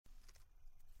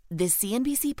This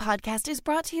CNBC podcast is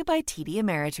brought to you by TD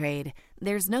Ameritrade.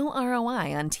 There's no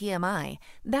ROI on TMI.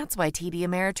 That's why TD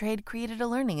Ameritrade created a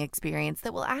learning experience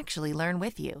that will actually learn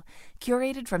with you.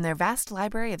 Curated from their vast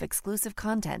library of exclusive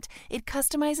content, it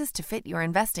customizes to fit your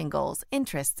investing goals,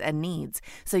 interests, and needs,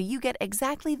 so you get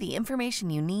exactly the information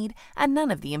you need and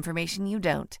none of the information you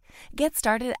don't. Get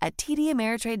started at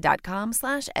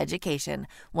tdameritrade.com/education.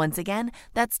 Once again,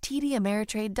 that's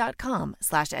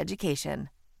tdameritrade.com/education.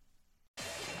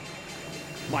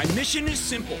 My mission is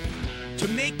simple, to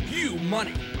make you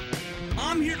money.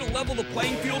 I'm here to level the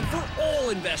playing field for all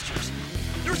investors.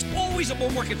 There's always a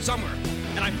bull market somewhere,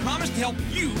 and I promise to help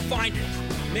you find it.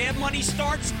 Mad Money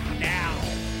starts now.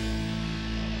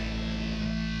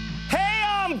 Hey,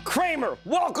 I'm Cramer.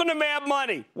 Welcome to Mad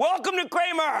Money. Welcome to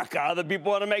Cramer. Other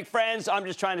people want to make friends. I'm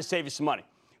just trying to save you some money.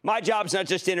 My job is not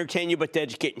just to entertain you, but to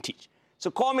educate and teach.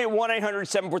 So call me at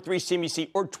 1-800-743-CNBC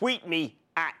or tweet me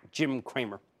at Jim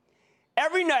Cramer.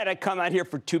 Every night I come out here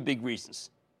for two big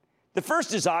reasons. The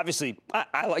first is obviously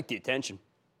I like the attention.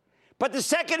 But the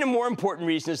second and more important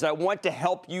reason is that I want to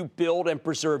help you build and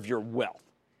preserve your wealth.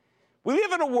 We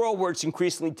live in a world where it's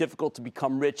increasingly difficult to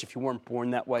become rich if you weren't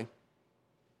born that way.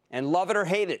 And love it or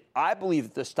hate it, I believe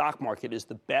that the stock market is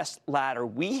the best ladder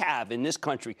we have in this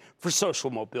country for social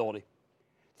mobility.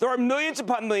 There are millions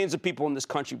upon millions of people in this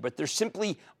country, but there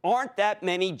simply aren't that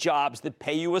many jobs that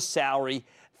pay you a salary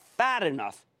fat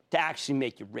enough to actually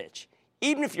make you rich.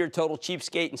 Even if you're a total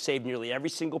cheapskate and save nearly every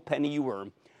single penny you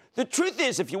earn. The truth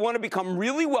is, if you want to become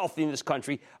really wealthy in this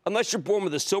country, unless you're born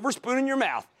with a silver spoon in your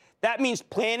mouth, that means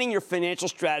planning your financial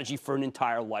strategy for an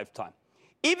entire lifetime.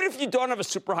 Even if you don't have a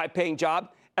super high-paying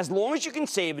job, as long as you can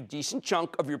save a decent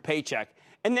chunk of your paycheck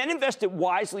and then invest it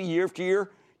wisely year after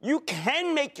year, you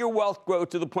can make your wealth grow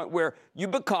to the point where you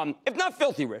become, if not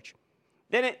filthy rich,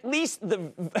 then at least,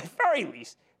 the very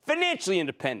least, financially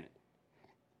independent.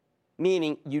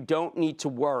 Meaning you don't need to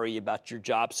worry about your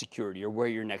job security or where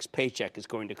your next paycheck is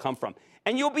going to come from.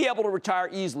 And you'll be able to retire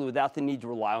easily without the need to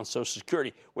rely on Social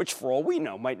Security, which, for all we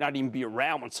know, might not even be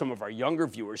around when some of our younger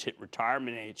viewers hit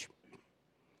retirement age.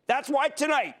 That's why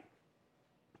tonight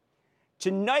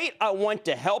I want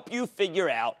to help you figure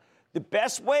out the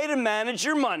best way to manage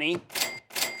your money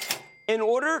in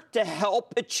order to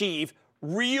help achieve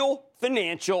real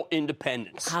financial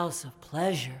independence. House of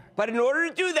pleasure. But in order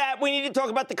to do that, we need to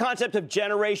talk about the concept of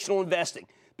generational investing,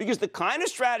 because the kind of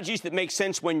strategies that make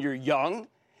sense when you're young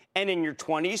and in your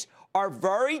 20s are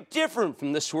very different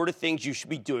from the sort of things you should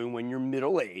be doing when you're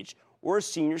middle-aged or a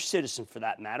senior citizen, for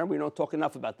that matter. We don't talk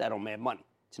enough about that on Mad Money.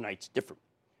 Tonight's different.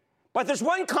 But there's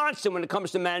one constant when it comes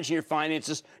to managing your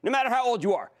finances, no matter how old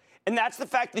you are, and that's the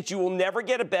fact that you will never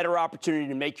get a better opportunity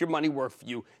to make your money work for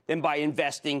you than by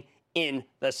investing in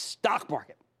the stock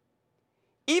market.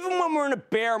 Even when we're in a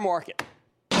bear market,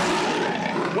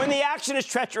 when the action is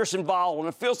treacherous and volatile and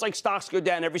it feels like stocks go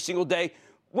down every single day,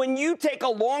 when you take a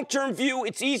long-term view,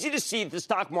 it's easy to see that the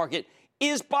stock market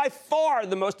is by far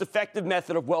the most effective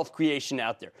method of wealth creation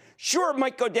out there. Sure, it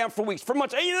might go down for weeks, for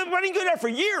months. It might even go down for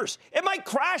years. It might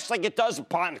crash like it does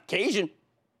upon occasion.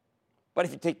 But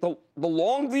if you take the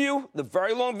long view, the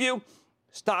very long view,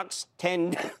 stocks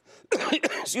tend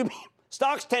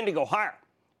stocks tend to go higher.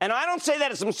 And I don't say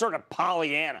that as some sort of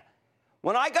Pollyanna.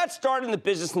 When I got started in the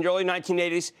business in the early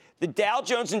 1980s, the Dow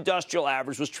Jones Industrial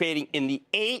Average was trading in the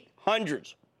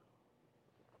 800s.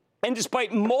 And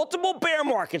despite multiple bear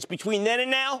markets between then and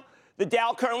now, the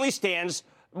Dow currently stands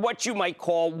what you might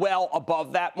call well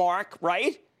above that mark,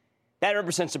 right? That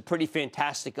represents a pretty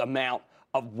fantastic amount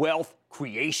of wealth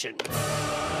creation.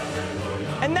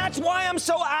 And that's why I'm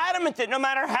so adamant that no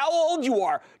matter how old you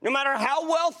are, no matter how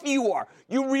wealthy you are,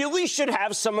 you really should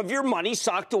have some of your money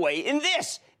socked away in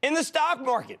the stock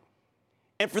market.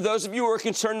 And for those of you who are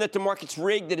concerned that the market's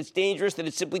rigged, that it's dangerous, that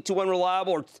it's simply too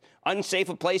unreliable or unsafe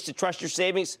a place to trust your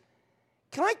savings,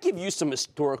 can I give you some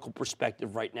historical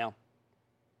perspective right now?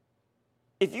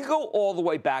 If you go all the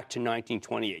way back to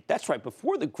 1928, that's right,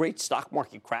 before the great stock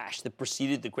market crash that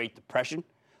preceded the Great Depression,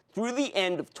 through the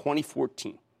end of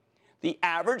 2014, the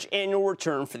average annual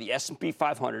return for the S&P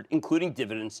 500, including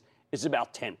dividends, is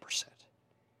about 10%.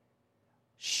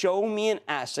 Show me an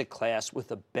asset class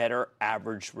with a better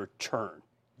average return.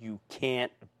 You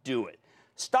can't do it.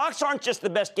 Stocks aren't just the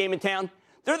best game in town.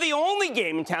 They're the only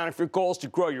game in town if your goal is to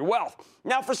grow your wealth.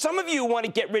 Now, for some of you who want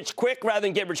to get rich quick rather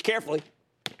than get rich carefully,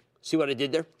 see what I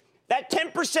did there? That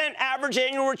 10% average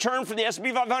annual return for the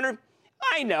S&P 500,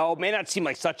 I know, may not seem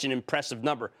like such an impressive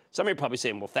number. Some of you are probably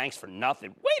saying, well, thanks for nothing.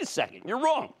 Wait a second, you're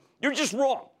wrong. You're just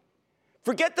wrong.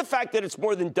 Forget the fact that it's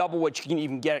more than double what you can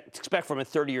even expect from a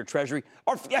 30-year treasury.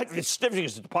 Or it's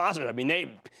certificates of deposit. I mean,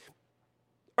 they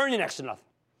earn you next to nothing.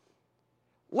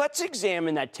 Let's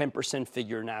examine that 10%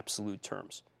 figure in absolute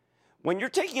terms. When you're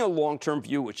taking a long-term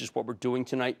view, which is what we're doing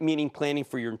tonight, meaning planning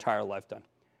for your entire lifetime,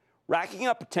 racking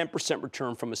up a 10%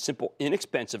 return from a simple,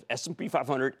 inexpensive S&P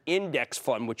 500 index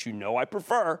fund, which you know I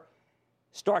prefer,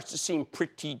 starts to seem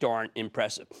pretty darn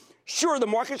impressive. Sure, the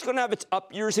market's going to have its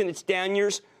up years and its down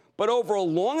years, but over a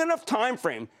long enough time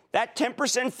frame, that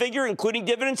 10% figure, including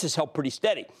dividends, has held pretty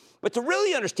steady. But to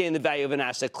really understand the value of an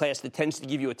asset class that tends to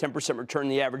give you a 10% return in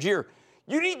the average year,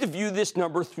 you need to view this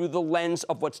number through the lens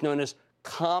of what's known as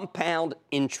compound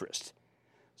interest.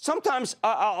 Sometimes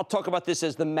I'll talk about this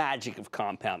as the magic of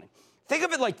compounding. Think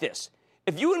of it like this.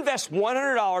 If you invest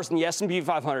 $100 in the S&P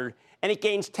 500 and it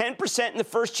gains 10% in the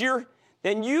first year,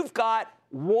 then you've got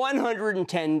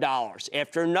 $110.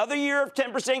 After another year of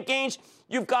 10% gains,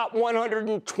 you've got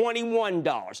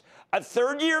 $121. A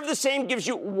third year of the same gives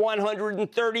you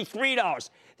 $133.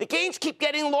 The gains keep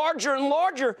getting larger and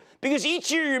larger because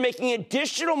each year you're making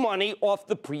additional money off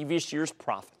the previous year's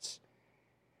profits.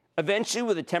 Eventually,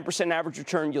 with a 10% average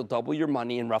return, you'll double your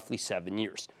money in roughly 7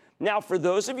 years. Now, for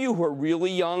those of you who are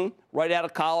really young, right out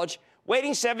of college,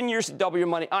 waiting 7 years to double your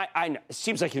money, I know, it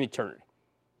seems like an eternity.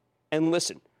 And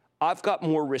listen, I've got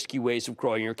more risky ways of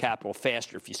growing your capital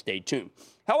faster if you stay tuned.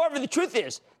 However, the truth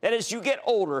is that as you get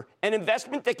older, an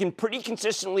investment that can pretty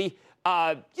consistently,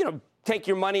 take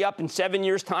your money up in 7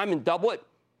 years' time and double it,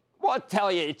 well, I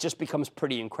tell you, it just becomes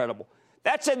pretty incredible.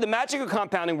 That said, the magic of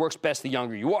compounding works best the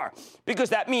younger you are,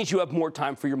 because that means you have more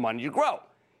time for your money to grow.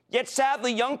 Yet,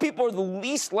 sadly, young people are the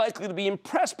least likely to be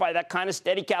impressed by that kind of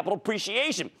steady capital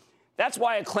appreciation. That's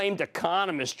why acclaimed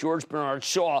economist George Bernard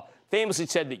Shaw famously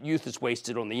said that youth is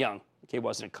wasted on the young. Okay, he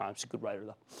wasn't an economist, a good writer,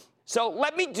 though. So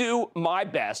let me do my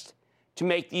best to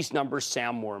make these numbers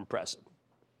sound more impressive.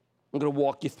 I'm going to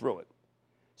walk you through it.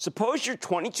 Suppose you're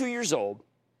 22 years old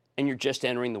and you're just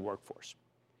entering the workforce.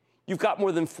 You've got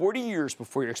more than 40 years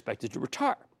before you're expected to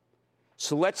retire.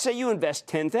 So let's say you invest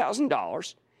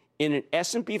 $10,000 in an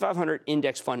S&P 500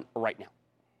 index fund right now.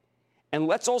 And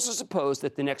let's also suppose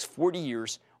that the next 40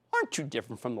 years aren't too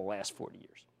different from the last 40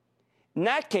 years. In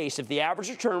that case, if the average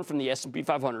return from the S&P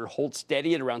 500 holds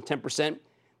steady at around 10%,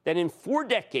 then in 4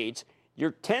 decades,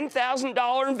 your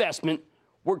 $10,000 investment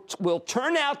will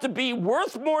turn out to be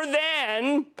worth more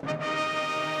than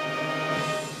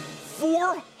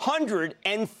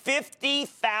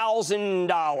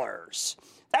 $450,000.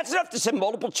 That's enough to send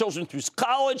multiple children through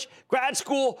college, grad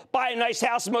school, buy a nice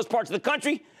house in most parts of the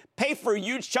country, pay for a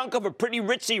huge chunk of a pretty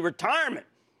ritzy retirement.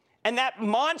 And that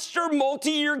monster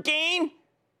multi-year gain,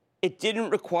 it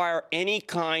didn't require any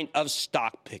kind of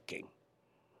stock picking.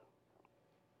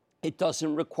 It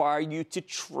doesn't require you to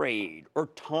trade or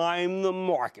time the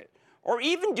market or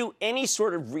even do any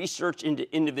sort of research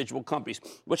into individual companies,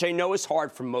 which I know is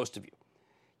hard for most of you.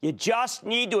 You just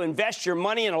need to invest your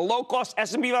money in a low-cost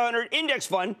S&P 500 index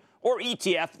fund or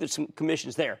ETF. There's some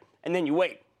commissions there. And then you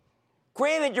wait.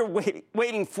 Granted, you're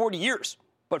waiting 40 years,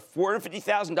 but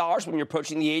 $450,000 when you're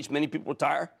approaching the age many people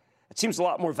retire, it seems a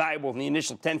lot more valuable than the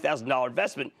initial $10,000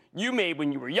 investment you made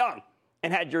when you were young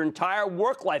and had your entire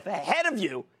work life ahead of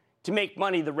you to make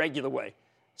money the regular way.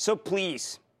 So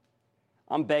please,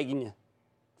 I'm begging you,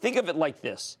 think of it like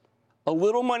this. A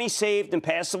little money saved and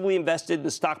passively invested in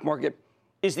the stock market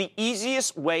is the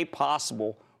easiest way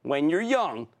possible when you're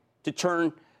young to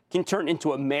turn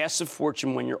into a massive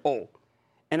fortune when you're old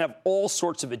and have all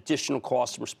sorts of additional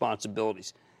costs and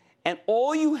responsibilities. And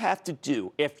all you have to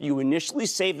do after you initially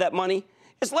save that money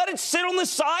is let it sit on the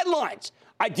sidelines,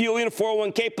 ideally in a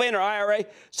 401k plan or IRA,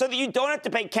 so that you don't have to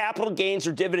pay capital gains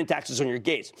or dividend taxes on your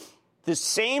gains. The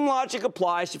same logic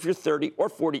applies if you're 30 or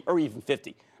 40 or even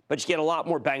 50, but you get a lot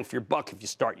more bang for your buck if you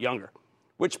start younger.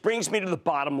 Which brings me to the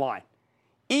bottom line.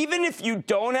 Even if you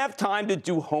don't have time to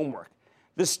do homework,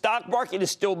 the stock market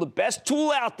is still the best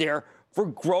tool out there for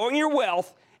growing your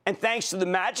wealth, and thanks to the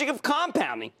magic of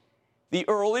compounding, the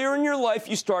earlier in your life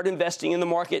you start investing in the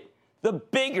market, the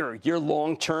bigger your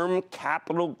long-term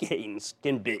capital gains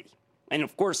can be. And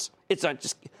of course, it's not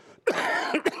just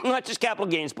capital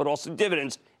gains, but also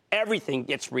dividends. Everything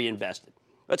gets reinvested.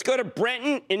 Let's go to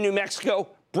Brenton in New Mexico.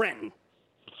 Brenton.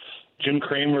 Jim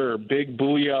Cramer, big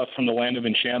booyah from the land of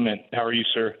enchantment. How are you,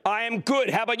 sir? I am good.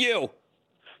 How about you?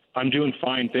 I'm doing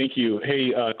fine, thank you.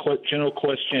 Hey, general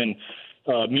question.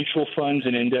 Mutual funds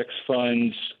and index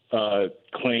funds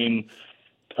claim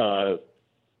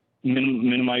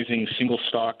minimizing single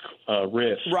stock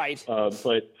risk. Right.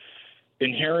 But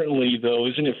inherently, though,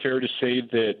 isn't it fair to say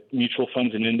that mutual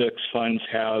funds and index funds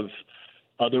have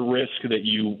other risk that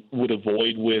you would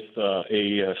avoid with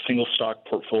a single stock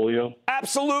portfolio?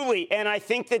 Absolutely. And I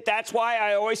think that that's why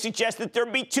I always suggest that there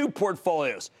be 2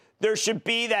 portfolios. There should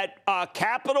be that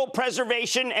capital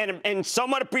preservation and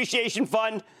somewhat appreciation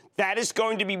fund. That is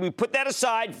going to be, we put that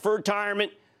aside for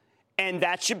retirement, and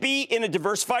that should be in a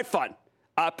diversified fund.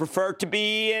 Prefer to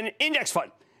be an index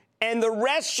fund. And the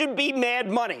rest should be mad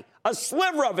money. A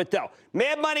sliver of it, though.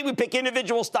 Mad money, we pick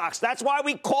individual stocks. That's why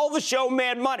we call the show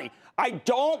Mad Money. I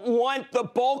don't want the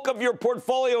bulk of your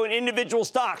portfolio in individual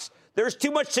stocks. There's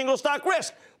too much single stock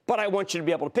risk. But I want you to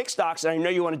be able to pick stocks, and I know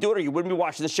you want to do it or you wouldn't be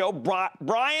watching the show.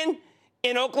 Brian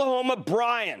in Oklahoma.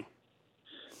 Brian.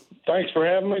 Thanks for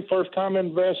having me. First-time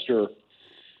investor.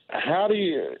 How do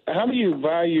you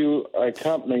value a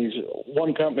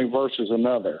one company versus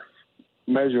another?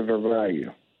 Measure their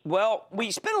value. Well,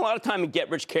 we spent a lot of time in Get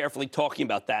Rich Carefully talking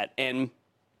about that. And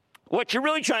what you're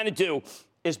really trying to do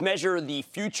is measure the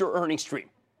future earnings stream.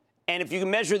 And if you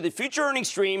can measure the future earnings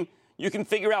stream, you can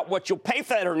figure out what you'll pay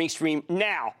for that earnings stream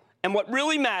now. And what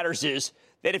really matters is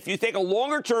that if you take a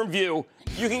longer-term view,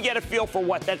 you can get a feel for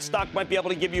what that stock might be able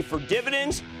to give you for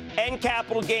dividends and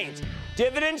capital gains.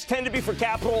 Dividends tend to be for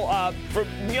capital,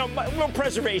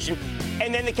 preservation.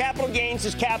 And then the capital gains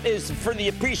is for the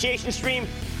appreciation stream.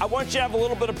 I want you to have a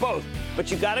little bit of both.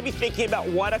 But you've got to be thinking about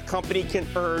what a company can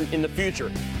earn in the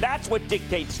future. That's what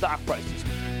dictates stock prices.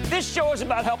 This show is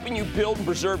about helping you build and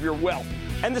preserve your wealth.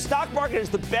 And the stock market is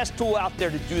the best tool out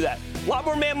there to do that. A lot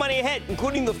more mad money ahead,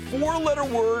 including the four-letter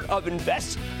word of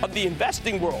the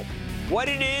investing world. What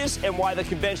it is and why the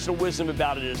conventional wisdom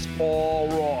about it is all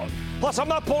wrong. Plus, I'm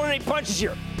not pulling any punches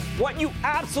here. What you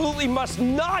absolutely must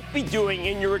not be doing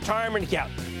in your retirement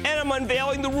account. And I'm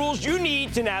unveiling the rules you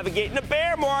need to navigate in a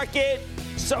bear market.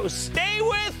 So stay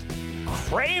with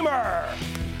Cramer.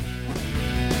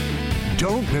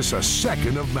 Don't miss a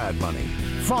second of Mad Money.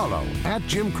 Follow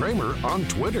 @Jim Cramer on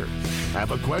Twitter. Have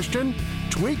a question?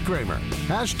 Tweet Cramer.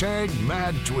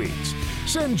 #MadTweets.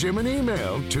 Send Jim an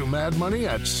email to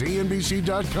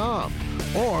madmoney@cnbc.com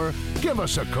or give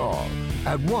us a call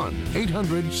at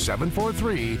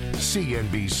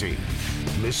 1-800-743-CNBC.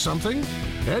 Miss something?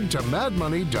 Head to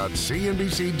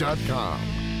madmoney.cnbc.com.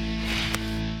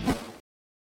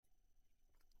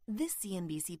 This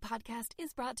CNBC podcast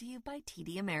is brought to you by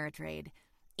TD Ameritrade.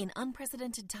 In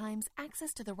unprecedented times,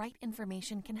 access to the right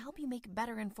information can help you make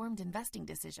better-informed investing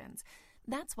decisions.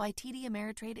 That's why TD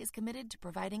Ameritrade is committed to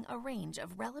providing a range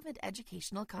of relevant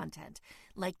educational content,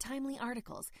 like timely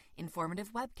articles,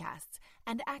 informative webcasts,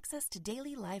 and access to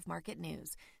daily live market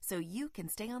news, so you can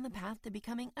stay on the path to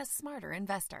becoming a smarter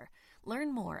investor.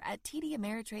 Learn more at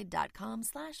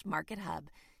tdameritrade.com/markethub.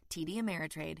 TD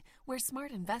Ameritrade, where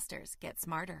smart investors get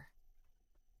smarter.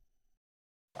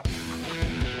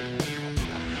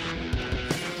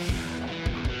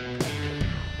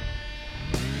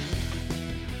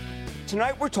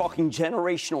 Tonight, we're talking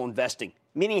generational investing,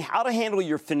 meaning how to handle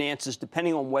your finances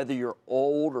depending on whether you're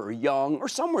old or young or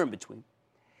somewhere in between.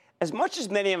 As much as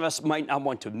many of us might not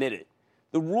want to admit it,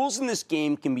 the rules in this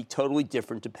game can be totally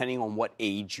different depending on what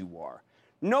age you are.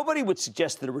 Nobody would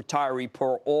suggest that a retiree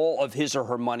pour all of his or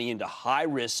her money into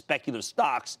high-risk speculative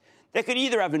stocks that could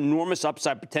either have enormous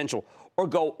upside potential or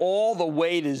go all the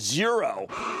way to zero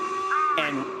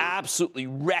and absolutely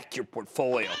wreck your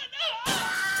portfolio.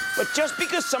 But just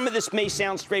because some of this may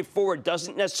sound straightforward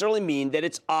doesn't necessarily mean that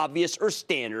it's obvious or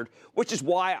standard, which is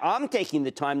why I'm taking the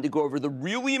time to go over the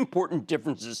really important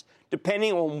differences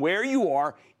depending on where you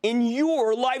are in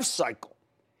your life cycle.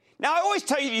 Now, I always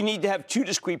tell you need to have two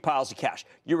discrete piles of cash.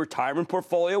 Your retirement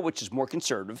portfolio, which is more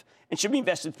conservative and should be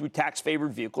invested through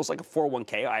tax-favored vehicles like a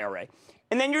 401k, IRA,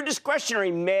 and then your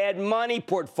discretionary mad money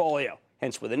portfolio,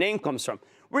 hence where the name comes from,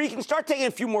 where you can start taking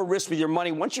a few more risks with your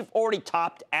money once you've already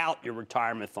topped out your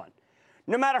retirement fund.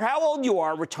 No matter how old you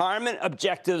are, retirement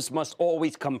objectives must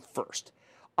always come first.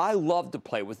 I love to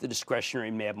play with the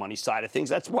discretionary mad money side of things.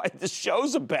 That's what this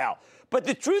show's about. But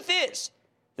the truth is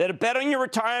that a bet on your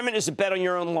retirement is a bet on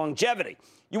your own longevity.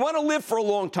 You want to live for a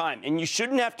long time, and you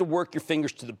shouldn't have to work your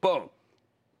fingers to the bone.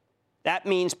 That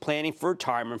means planning for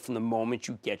retirement from the moment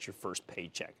you get your first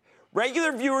paycheck.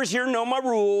 Regular viewers here know my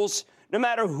rules. No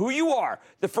matter who you are,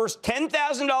 the first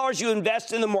 $10,000 you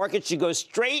invest in the market should go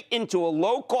straight into a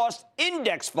low-cost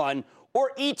index fund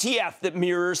or ETF that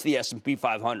mirrors the S&P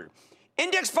 500.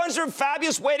 Index funds are a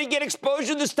fabulous way to get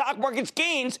exposure to the stock market's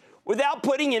gains without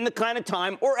putting in the kind of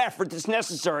time or effort that's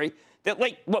necessary that,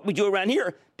 like what we do around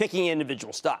here, picking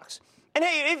individual stocks. And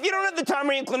hey, if you don't have the time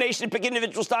or inclination to pick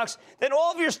individual stocks, then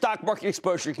all of your stock market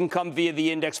exposure can come via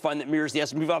the index fund that mirrors the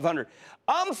S&P 500.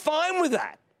 I'm fine with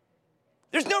that.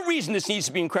 There's no reason this needs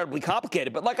to be incredibly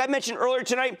complicated, but like I mentioned earlier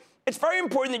tonight, it's very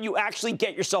important that you actually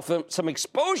get yourself some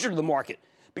exposure to the market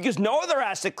because no other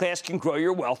asset class can grow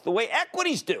your wealth the way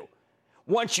equities do.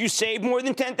 Once you save more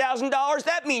than $10,000,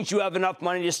 that means you have enough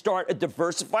money to start a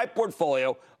diversified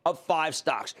portfolio of 5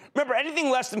 stocks. Remember, anything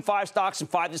less than 5 stocks in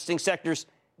 5 distinct sectors,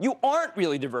 you aren't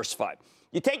really diversified.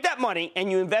 You take that money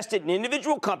and you invest it in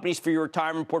individual companies for your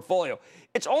retirement portfolio.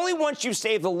 It's only once you've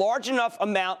saved a large enough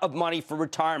amount of money for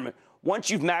retirement, once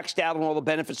you've maxed out on all the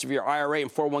benefits of your IRA and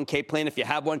 401k plan, if you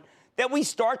have one, that we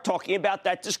start talking about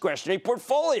that discretionary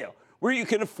portfolio where you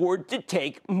can afford to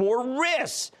take more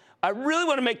risks. I really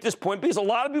want to make this point because a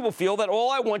lot of people feel that all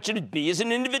I want you to be is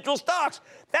in individual stocks.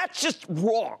 That's just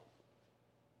wrong.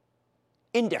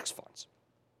 Index funds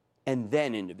and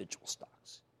then individual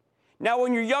stocks. Now,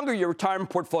 when you're younger, your retirement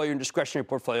portfolio and discretionary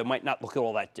portfolio might not look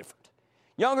all that different.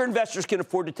 Younger investors can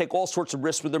afford to take all sorts of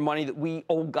risks with their money that we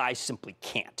old guys simply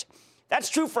can't. That's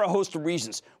true for a host of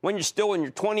reasons. When you're still in your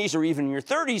 20s or even in your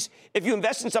 30s, if you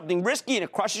invest in something risky and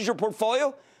it crushes your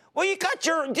portfolio, well, you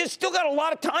still got a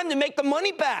lot of time to make the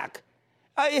money back.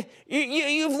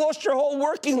 You've lost your whole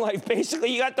working life,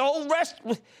 basically. You got the whole rest,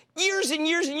 years and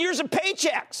years and years of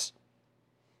paychecks.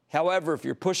 However, if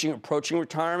you're approaching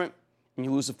retirement and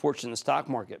you lose a fortune in the stock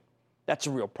market, that's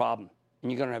a real problem, and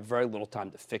you're going to have very little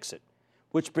time to fix it.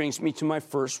 Which brings me to my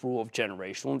first rule of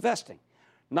generational investing.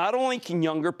 Not only can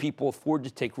younger people afford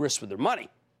to take risks with their money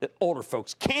that older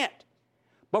folks can't,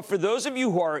 but for those of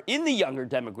you who are in the younger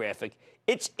demographic,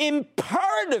 it's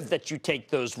imperative that you take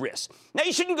those risks. Now,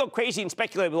 you shouldn't go crazy and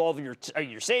speculate with all of your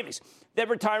savings. That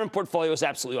retirement portfolio is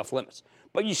absolutely off limits.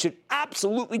 But you should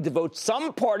absolutely devote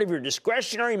some part of your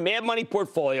discretionary mad money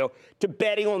portfolio to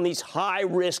betting on these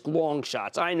high-risk long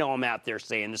shots. I know I'm out there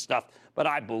saying this stuff, but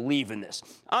I believe in this.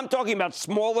 I'm talking about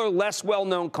smaller, less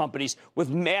well-known companies with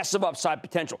massive upside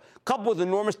potential, coupled with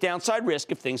enormous downside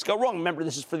risk if things go wrong. Remember,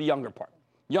 this is for the younger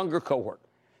cohort.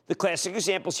 The classic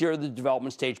examples here are the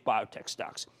development stage biotech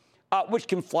stocks, which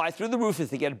can fly through the roof if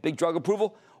they get a big drug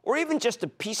approval or even just a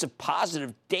piece of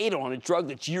positive data on a drug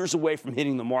that's years away from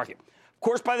hitting the market. Of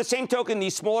course, by the same token,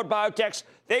 these smaller biotechs,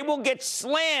 they will get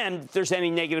slammed if there's any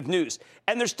negative news.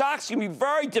 And their stocks can be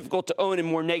very difficult to own in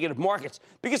more negative markets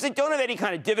because they don't have any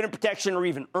kind of dividend protection or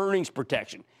even earnings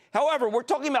protection. However, we're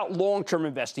talking about long-term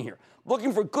investing here,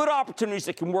 looking for good opportunities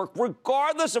that can work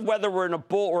regardless of whether we're in a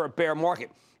bull or a bear market.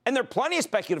 And there are plenty of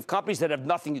speculative companies that have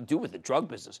nothing to do with the drug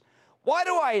business. Why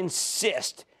do I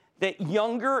insist that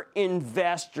younger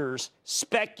investors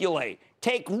speculate,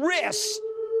 take risks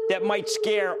that might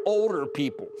scare older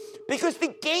people? Because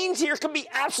the gains here can be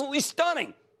absolutely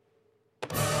stunning.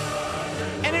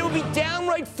 And it would be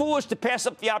downright foolish to pass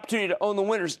up the opportunity to own the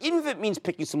winners, even if it means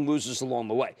picking some losers along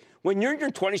the way. When you're in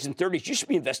your 20s and 30s, you should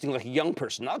be investing like a young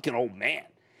person, not like an old man.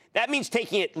 That means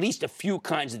taking at least a few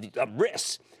kinds of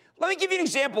risks. Let me give you an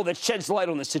example that sheds light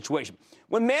on this situation.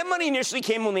 When Mad Money initially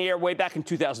came on the air way back in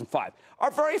 2005,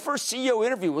 our very first CEO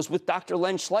interview was with Dr.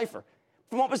 Len Schleifer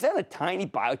from what was then a tiny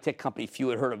biotech company few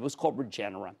had heard of. It was called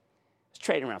Regeneron. It was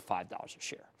trading around $5 a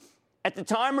share. At the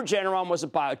time, Regeneron was a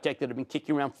biotech that had been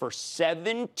kicking around for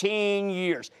 17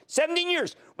 years. 17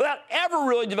 years without ever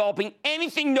really developing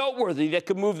anything noteworthy that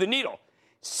could move the needle.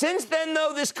 Since then,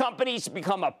 though, this company's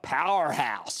become a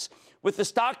powerhouse, with the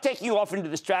stock taking off into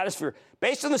the stratosphere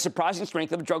based on the surprising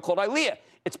strength of a drug called Eylea,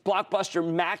 its blockbuster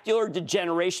macular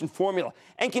degeneration formula,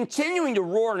 and continuing to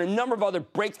roar in a number of other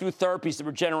breakthrough therapies that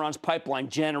Regeneron's pipeline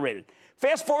generated.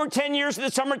 Fast forward 10 years to the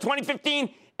summer of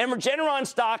 2015, and Regeneron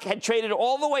stock had traded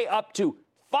all the way up to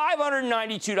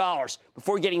 $592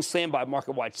 before getting slammed by a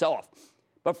market-wide sell-off.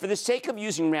 But for the sake of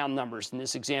using round numbers in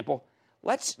this example,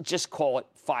 let's just call it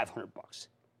 $500.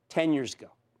 10 years ago,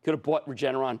 could have bought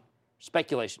Regeneron.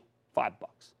 Speculation. $5,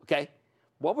 okay?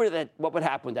 What would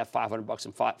happen with that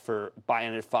 $500 for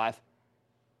buying it at $5?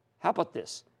 How about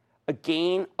this? A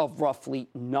gain of roughly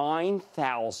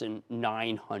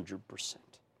 9,900%.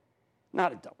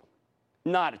 Not a double,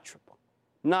 not a triple,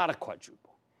 not a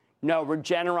quadruple. No,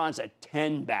 Regeneron's a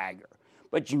 10-bagger.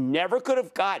 But you never could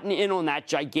have gotten in on that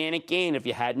gigantic gain if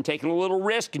you hadn't taken a little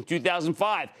risk in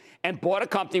 2005 and bought a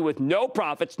company with no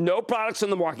profits, no products on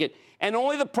the market, and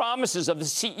only the promises of the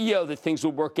CEO that things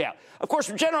would work out. Of course,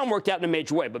 Regeneron worked out in a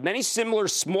major way, but many similar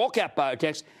small-cap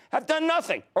biotechs have done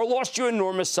nothing or lost you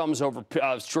enormous sums over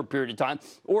a short period of time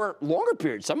or longer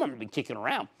periods. Some of them have been kicking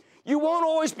around. You won't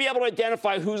always be able to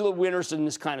identify who's the winners in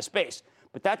this kind of space,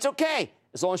 but that's okay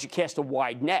as long as you cast a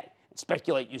wide net and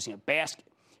speculate using a basket.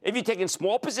 If you've taken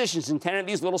small positions in 10 of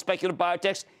these little speculative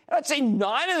biotechs, I'd say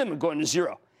 9 of them are going to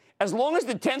zero. As long as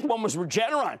the 10th one was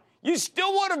Regeneron, you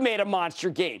still would have made a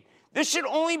monster gain. This should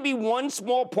only be one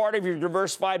small part of your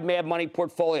diversified mad money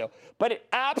portfolio, but it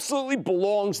absolutely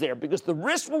belongs there because the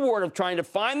risk-reward of trying to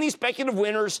find these speculative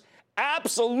winners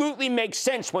absolutely makes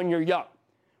sense when you're young.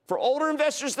 For older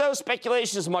investors, though,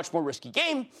 speculation is a much more risky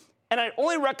game, And I'd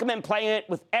only recommend playing it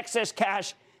with excess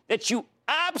cash that you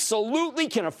absolutely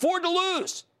can afford to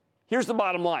lose. Here's the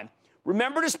bottom line.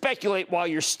 Remember to speculate while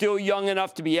you're still young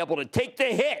enough to be able to take the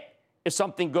hit if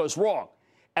something goes wrong.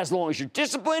 As long as you're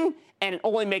disciplined and it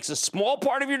only makes a small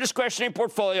part of your discretionary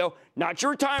portfolio, not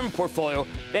your retirement portfolio,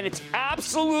 then it's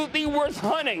absolutely worth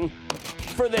hunting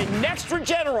for the next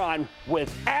Regeneron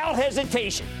without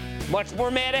hesitation. Much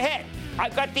more mad ahead.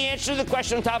 I've got the answer to the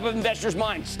question on top of investors'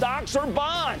 minds. Stocks or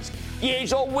bonds? The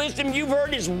age-old wisdom you've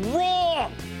heard is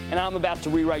wrong. And I'm about to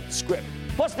rewrite the script.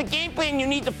 Plus the game plan you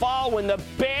need to follow when the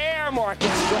bear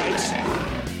market strikes.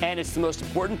 And it's the most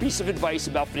important piece of advice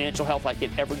about financial health I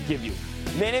could ever give you.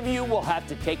 Many of you will have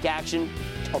to take action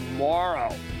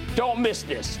tomorrow. Don't miss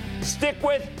this. Stick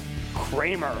with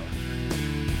Cramer.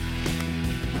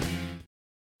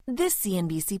 This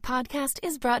CNBC podcast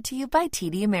is brought to you by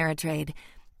TD Ameritrade.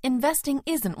 Investing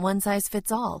isn't one size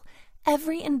fits all.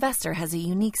 Every investor has a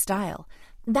unique style.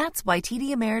 That's why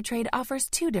TD Ameritrade offers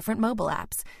 2 different mobile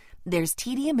apps. There's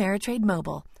TD Ameritrade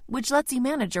Mobile, which lets you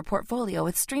manage your portfolio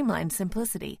with streamlined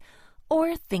simplicity.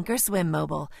 Or Thinkorswim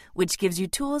Mobile, which gives you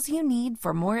tools you need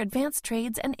for more advanced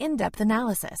trades and in-depth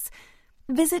analysis.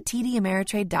 Visit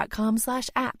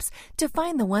tdameritrade.com/apps to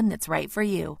find the one that's right for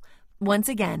you. Once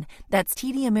again, that's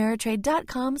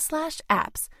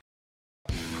tdameritrade.com/apps.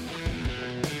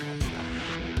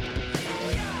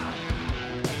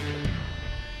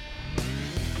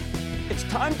 It's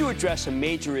time to address a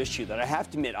major issue that I have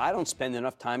to admit I don't spend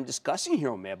enough time discussing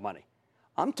here on Mad Money.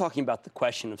 I'm talking about the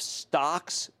question of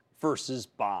stocks versus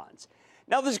bonds.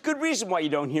 Now, there's a good reason why you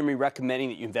don't hear me recommending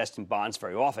that you invest in bonds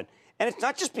very often, and it's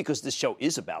not just because this show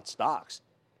is about stocks.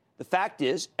 The fact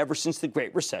is, ever since the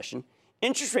Great Recession,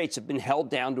 interest rates have been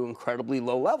held down to incredibly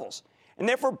low levels, and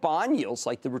therefore bond yields,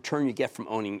 like the return you get from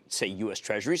owning, say, U.S.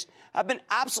 Treasuries, have been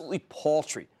absolutely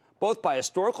paltry, both by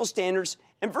historical standards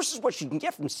and versus what you can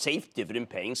get from safe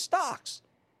dividend-paying stocks.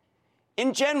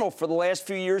 In general, for the last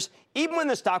few years, even when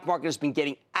the stock market has been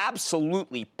getting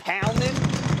absolutely pounded,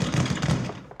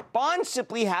 bonds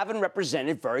simply haven't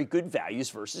represented very good values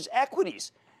versus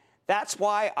equities. That's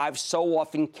why I've so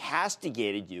often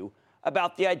castigated you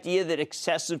about the idea that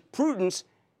excessive prudence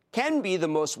can be the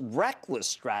most reckless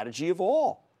strategy of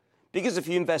all. Because if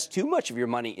you invest too much of your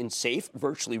money in safe,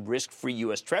 virtually risk-free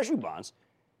U.S. Treasury bonds,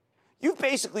 you've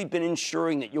basically been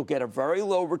ensuring that you'll get a very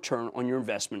low return on your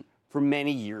investment for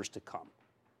many years to come.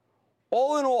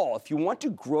 All in all, if you want to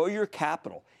grow your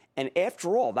capital, and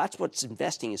after all, that's what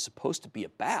investing is supposed to be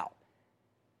about,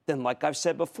 then like I've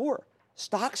said before,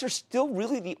 stocks are still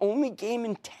really the only game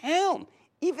in town,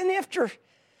 even after,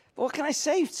 what can I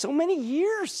say, so many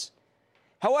years.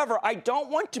 However, I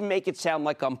don't want to make it sound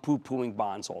like I'm poo-pooing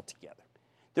bonds altogether.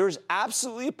 There is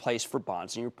absolutely a place for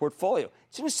bonds in your portfolio.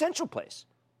 It's an essential place,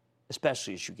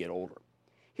 especially as you get older.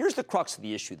 Here's the crux of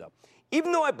the issue, though.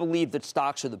 Even though I believe that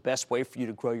stocks are the best way for you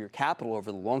to grow your capital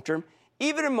over the long term,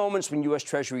 even in moments when U.S.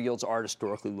 Treasury yields are at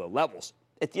historically low levels,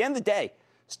 at the end of the day,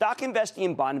 stock investing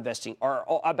and bond investing are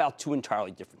about 2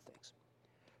 entirely different things.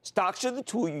 Stocks are the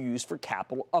tool you use for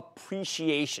capital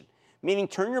appreciation, meaning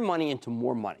turn your money into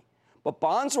more money. But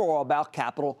bonds are all about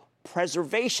capital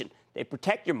preservation. They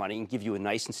protect your money and give you a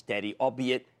nice and steady,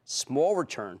 albeit small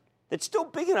return that's still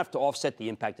big enough to offset the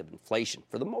impact of inflation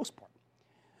for the most part.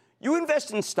 You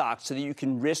invest in stocks so that you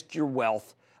can risk your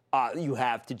wealth you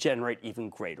have to generate even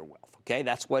greater wealth, okay?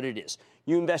 That's what it is.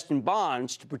 You invest in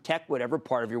bonds to protect whatever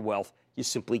part of your wealth you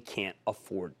simply can't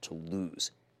afford to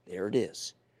lose. There it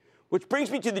is. Which brings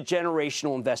me to the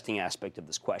generational investing aspect of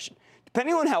this question.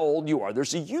 Depending on how old you are,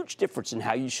 there's a huge difference in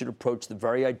how you should approach the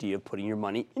very idea of putting your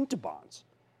money into bonds.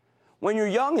 When you're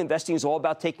young, investing is all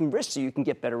about taking risks so you can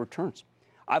get better returns.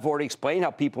 I've already explained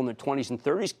how people in their 20s and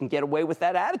 30s can get away with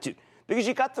that attitude because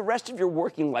you got the rest of your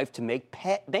working life to make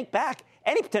back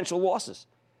any potential losses.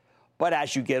 But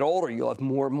as you get older, you'll have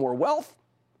more and more wealth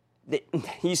that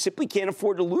you simply can't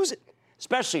afford to lose it,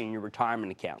 especially in your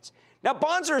retirement accounts. Now,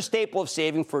 bonds are a staple of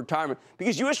saving for retirement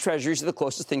because U.S. Treasuries are the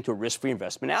closest thing to a risk-free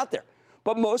investment out there.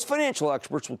 But most financial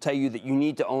experts will tell you that you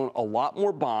need to own a lot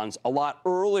more bonds a lot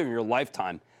earlier in your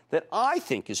lifetime than I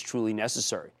think is truly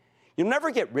necessary. You'll never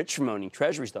get rich from owning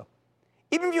Treasuries, though.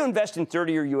 Even if you invest in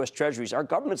 30-year U.S. Treasuries, our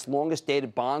government's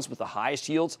longest-dated bonds with the highest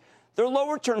yields, their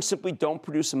low returns simply don't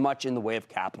produce much in the way of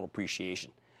capital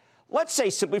appreciation. Let's say,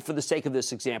 simply for the sake of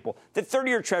this example, that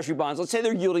 30-year Treasury bonds, let's say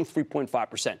they're yielding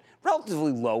 3.5%,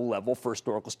 relatively low level for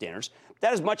historical standards.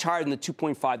 That is much higher than the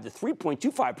 2.5 to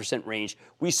 3.25% range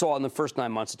we saw in the first 9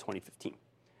 months of 2015.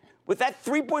 With that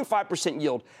 3.5%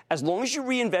 yield, as long as you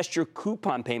reinvest your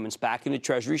coupon payments back into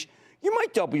Treasuries, you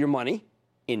might double your money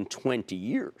in 20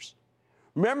 years.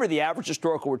 Remember, the average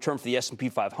historical return for the S&P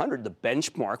 500, the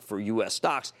benchmark for U.S.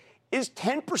 stocks, is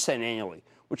 10% annually,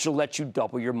 which will let you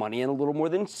double your money in a little more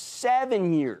than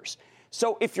 7 years.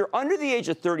 So if you're under the age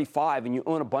of 35 and you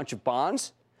own a bunch of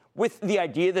bonds with the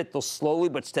idea that they'll slowly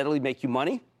but steadily make you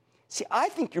money, see, I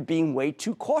think you're being way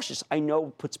too cautious. I know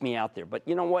it puts me out there, but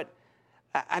you know what?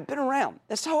 I've been around.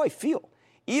 That's how I feel.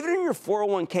 Even in your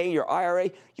 401k, your IRA,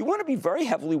 you want to be very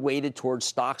heavily weighted towards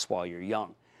stocks while you're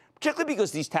young, particularly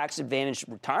because these tax-advantaged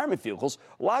retirement vehicles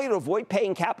allow you to avoid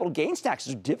paying capital gains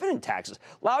taxes or dividend taxes,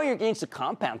 allowing your gains to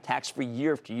compound tax-free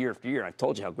year after year after year. And I've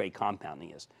told you how great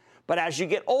compounding is. But as you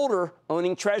get older,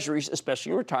 owning treasuries, especially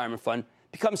your retirement fund,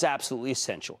 becomes absolutely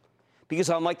essential. Because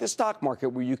unlike the stock market,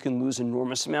 where you can lose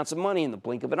enormous amounts of money in the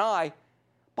blink of an eye,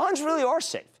 bonds really are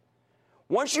safe.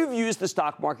 Once you've used the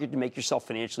stock market to make yourself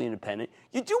financially independent,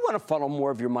 you do want to funnel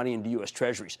more of your money into U.S.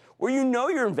 treasuries, where you know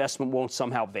your investment won't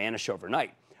somehow vanish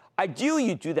overnight. Ideally,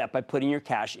 you do that by putting your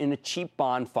cash in a cheap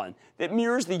bond fund that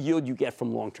mirrors the yield you get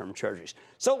from long-term treasuries.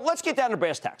 So let's get down to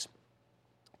brass tacks.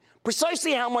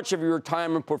 Precisely how much of your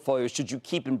retirement portfolio should you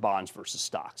keep in bonds versus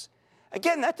stocks?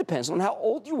 Again, that depends on how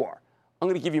old you are. I'm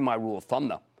going to give you my rule of thumb,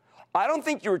 though. I don't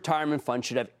think your retirement fund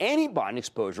should have any bond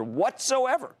exposure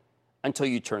whatsoever until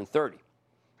you turn 30.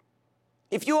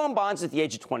 If you own bonds at the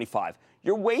age of 25,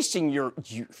 you're wasting your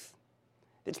youth.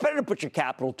 It's better to put your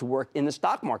capital to work in the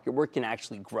stock market where it can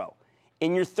actually grow.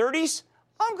 In your 30s,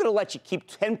 I'm going to let you keep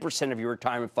 10% of your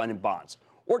retirement fund in bonds,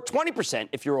 or 20%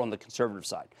 if you're on the conservative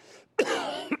side.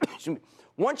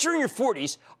 Once you're in your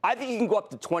 40s, I think you can go up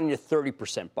to 20 to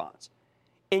 30% bonds.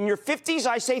 In your 50s,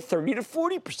 I say 30 to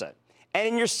 40%. And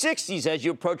in your 60s, as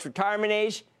you approach retirement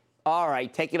age, all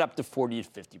right, take it up to 40 to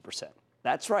 50%.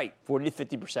 That's right, 40 to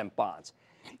 50% bonds.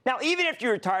 Now, even if you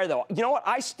retire, though, you know what?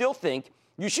 I still think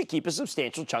you should keep a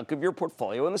substantial chunk of your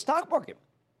portfolio in the stock market.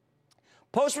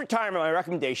 Post-retirement, my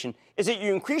recommendation is that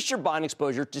you increase your bond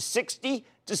exposure to 60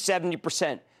 to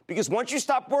 70%, because once you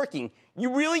stop working,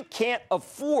 you really can't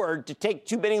afford to take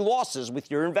too many losses with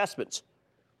your investments,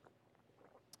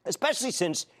 especially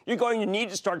since you're going to need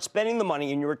to start spending the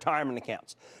money in your retirement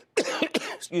accounts.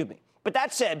 Excuse me. But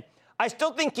that said, I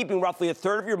still think keeping roughly a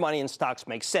third of your money in stocks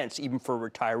makes sense, even for a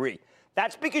retiree.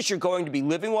 That's because you're going to be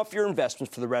living off your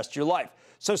investments for the rest of your life.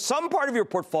 So some part of your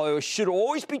portfolio should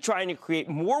always be trying to create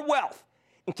more wealth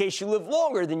in case you live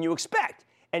longer than you expect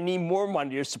and need more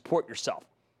money to support yourself.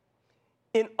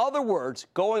 In other words,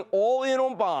 going all in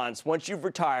on bonds once you've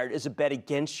retired is a bet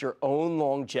against your own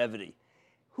longevity.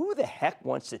 Who the heck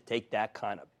wants to take that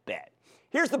kind of bet?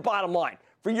 Here's the bottom line.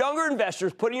 For younger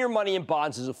investors, putting your money in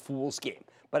bonds is a fool's game.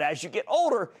 But as you get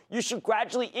older, you should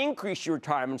gradually increase your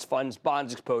retirement funds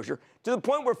bonds exposure to the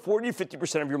point where 40 to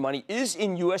 50% of your money is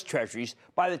in U.S. treasuries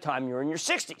by the time you're in your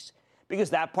 60s, because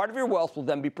that part of your wealth will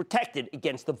then be protected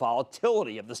against the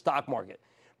volatility of the stock market.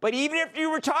 But even if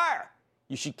you retire,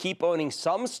 you should keep owning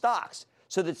some stocks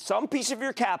so that some piece of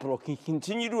your capital can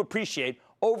continue to appreciate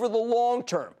over the long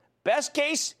term. Best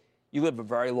case, you live a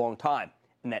very long time,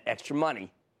 and that extra money,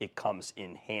 it comes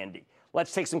in handy.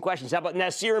 Let's take some questions. How about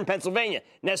Nasir in Pennsylvania?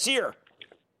 Nasir.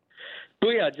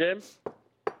 Booyah, Jim.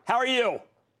 How are you?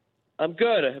 I'm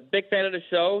good. A big fan of the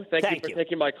show. Thank you for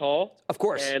taking my call. Of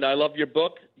course. And I love your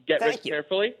book, Get Rich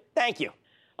Carefully. Thank you.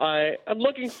 I'm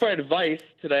looking for advice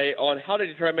today on how to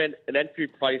determine an entry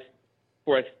price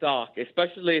for a stock,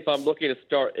 especially if I'm looking to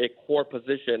start a core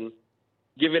position,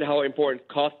 given how important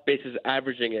cost basis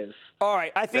averaging is. All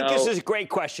right. I think this is a great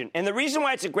question. And the reason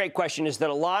why it's a great question is that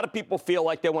a lot of people feel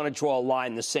like they want to draw a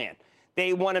line in the sand.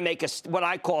 They want to make what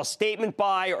I call a statement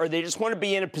buy, or they just want to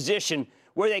be in a position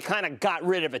where they kind of got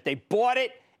rid of it. They bought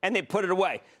it and they put it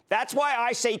away. That's why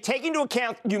I say take into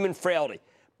account human frailty.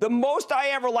 The most I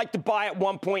ever like to buy at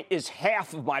one point is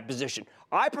half of my position.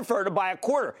 I prefer to buy a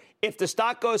quarter. If the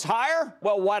stock goes higher,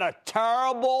 well, what a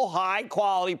terrible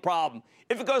high-quality problem.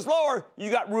 If it goes lower, you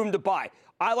got room to buy.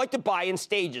 I like to buy in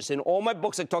stages. In all my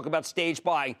books, I talk about stage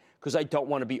buying because I don't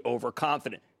want to be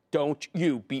overconfident. Don't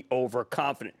you be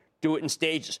overconfident. Do it in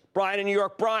stages. Brian in New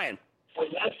York. Brian.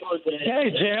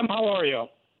 Hey, Jim. How are you?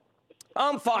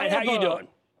 I'm fine. How you doing?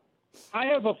 I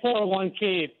have a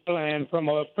 401k plan from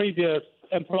a previous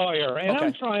employer, and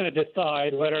I'm trying to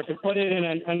decide whether to put it in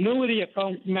an annuity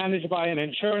account managed by an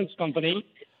insurance company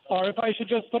or if I should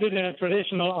just put it in a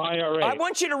traditional IRA. I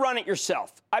want you to run it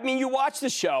yourself. I mean, you watch the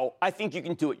show. I think you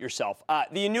can do it yourself.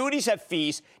 The annuities have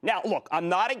fees. Now, look, I'm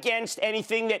not against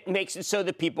anything that makes it so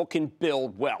that people can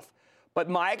build wealth. But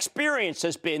my experience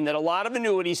has been that a lot of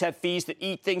annuities have fees that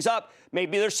eat things up.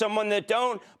 Maybe there's someone that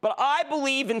don't. But I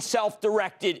believe in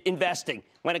self-directed investing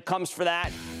when it comes for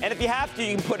that. And if you have to,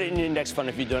 you can put it in an index fund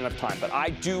if you don't have time. But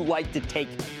I do like to take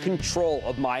control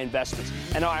of my investments.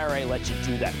 An IRA lets you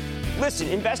do that. Listen,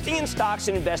 investing in stocks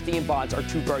and investing in bonds are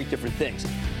two very different things.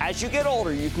 As you get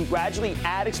older, you can gradually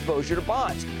add exposure to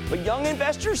bonds. But young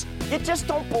investors, you just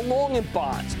don't belong in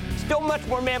bonds. Still much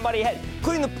more mad money ahead,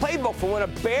 including the playbook for when a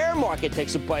bear market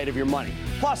takes a bite of your money.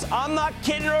 Plus, I'm not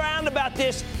kidding around about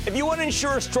this. If you want to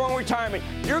ensure a strong retirement,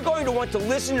 you're going to want to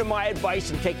listen to my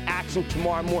advice and take action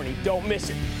tomorrow morning. Don't miss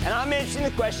it. And I'm answering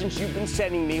the questions you've been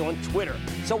sending me on Twitter.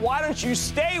 So why don't you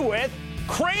stay with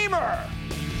Cramer?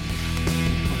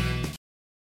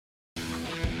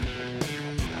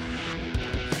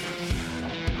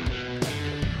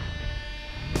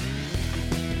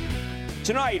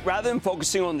 Tonight, rather than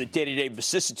focusing on the day-to-day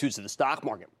vicissitudes of the stock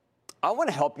market, I want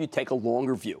to help you take a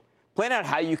longer view. Plan out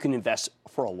how you can invest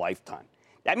for a lifetime.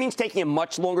 That means taking a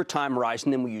much longer time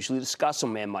horizon than we usually discuss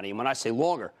on Mad Money. And when I say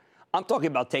longer, I'm talking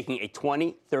about taking a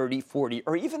 20, 30, 40,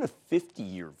 or even a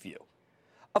 50-year view.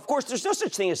 Of course, there's no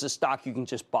such thing as a stock you can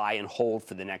just buy and hold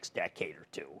for the next decade or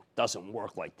two. It doesn't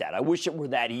work like that. I wish it were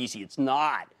that easy. It's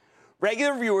not.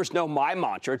 Regular viewers know my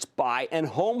mantra. It's buy and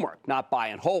homework, not buy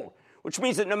and hold, which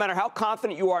means that no matter how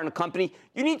confident you are in a company,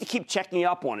 you need to keep checking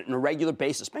up on it on a regular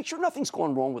basis. Make sure nothing's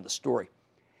going wrong with the story.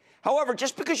 However,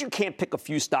 just because you can't pick a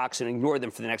few stocks and ignore them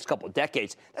for the next couple of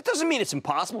decades, that doesn't mean it's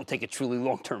impossible to take a truly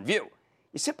long-term view.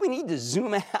 You simply need to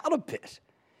zoom out a bit.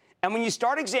 And when you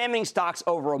start examining stocks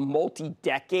over a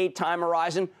multi-decade time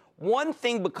horizon, one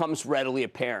thing becomes readily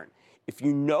apparent. If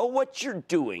you know what you're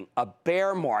doing, a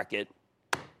bear market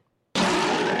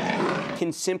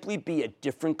can simply be a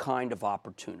different kind of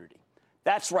opportunity.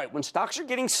 That's right. When stocks are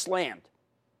getting slammed,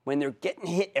 when they're getting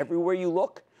hit everywhere you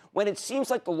look, when it seems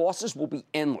like the losses will be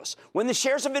endless, when the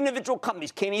shares of individual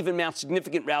companies can't even mount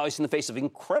significant rallies in the face of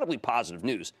incredibly positive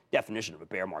news, definition of a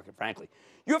bear market, frankly,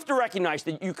 you have to recognize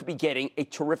that you could be getting a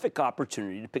terrific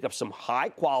opportunity to pick up some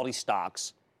high-quality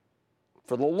stocks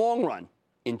for the long run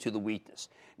into the weakness.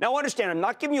 Now, understand, I'm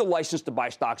not giving you a license to buy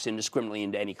stocks indiscriminately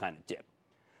into any kind of dip.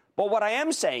 But what I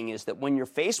am saying is that when you're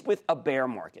faced with a bear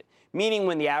market, meaning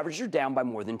when the averages are down by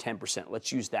more than 10%,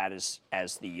 let's use that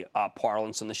as the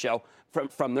parlance on the show,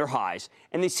 from their highs,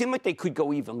 and they seem like they could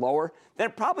go even lower, then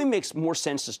it probably makes more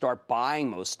sense to start buying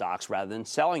most stocks rather than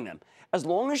selling them, as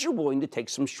long as you're willing to take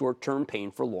some short-term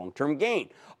pain for long-term gain.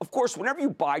 Of course, whenever you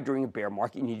buy during a bear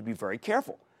market, you need to be very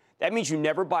careful. That means you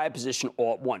never buy a position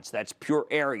all at once. That's pure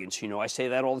arrogance. You know, I say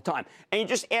that all the time. And you're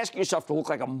just asking yourself to look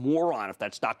like a moron if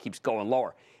that stock keeps going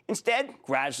lower. Instead,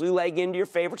 gradually leg into your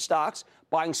favorite stocks,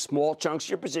 buying small chunks of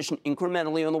your position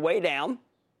incrementally on the way down.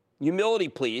 Humility,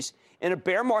 please. In a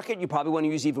bear market, you probably want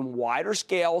to use even wider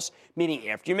scales, meaning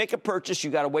after you make a purchase,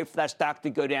 you got to wait for that stock to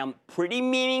go down pretty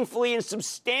meaningfully and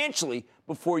substantially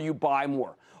before you buy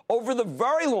more. Over the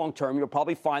very long term, you'll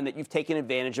probably find that you've taken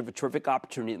advantage of a terrific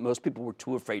opportunity that most people were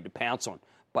too afraid to pounce on.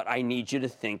 But I need you to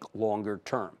think longer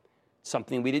term.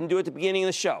 Something we didn't do at the beginning of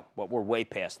the show, but we're way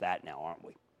past that now, aren't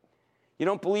we? You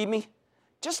don't believe me?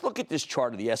 Just look at this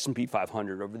chart of the S&P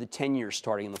 500 over the 10 years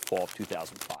starting in the fall of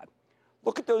 2005.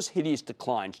 Look at those hideous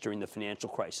declines during the financial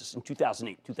crisis in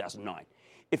 2008, 2009.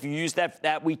 If you use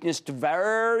that weakness to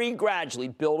very gradually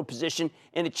build a position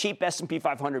in a cheap S&P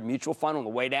 500 mutual fund on the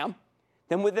way down,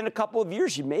 then within a couple of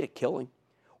years, you made a killing.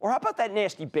 Or how about that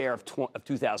nasty bear of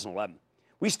 2011?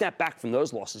 We snapped back from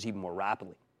those losses even more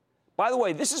rapidly. By the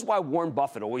way, this is why Warren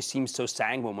Buffett always seems so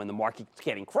sanguine when the market's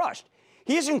getting crushed.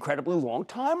 He has an incredibly long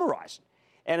time horizon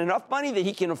and enough money that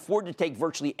he can afford to take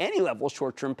virtually any level of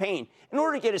short-term pain in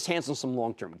order to get his hands on some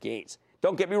long-term gains.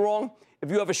 Don't get me wrong. If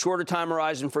you have a shorter time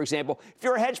horizon, for example, if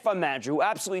you're a hedge fund manager who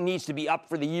absolutely needs to be up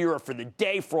for the year or for the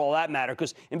day for all that matter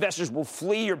because investors will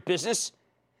flee your business,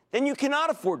 then you cannot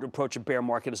afford to approach a bear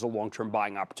market as a long-term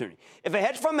buying opportunity. If a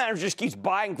hedge fund manager just keeps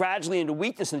buying gradually into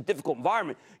weakness in a difficult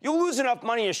environment, you'll lose enough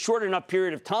money in a short enough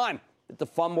period of time that the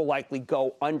fund will likely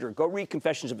go under. Go read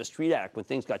Confessions of a Street Addict when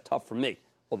things got tough for me,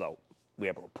 although we were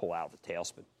able to pull out of the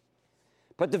tailspin.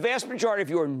 But the vast majority of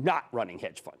you are not running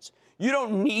hedge funds. You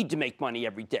don't need to make money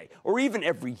every day or even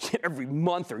every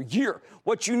month or year.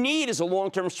 What you need is a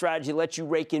long-term strategy that lets you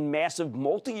rake in massive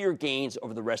multi-year gains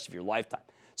over the rest of your lifetime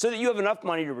so that you have enough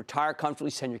money to retire comfortably,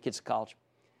 send your kids to college.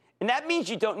 And that means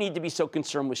you don't need to be so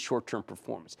concerned with short-term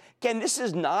performance. Again, this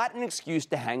is not an excuse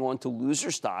to hang on to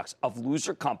loser stocks of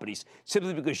loser companies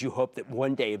simply because you hope that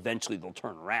one day eventually they'll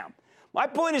turn around. My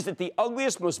point is that the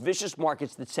ugliest, most vicious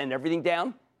markets that send everything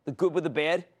down, the good with the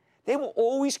bad, they will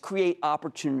always create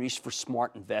opportunities for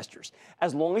smart investors,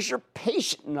 as long as you're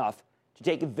patient enough to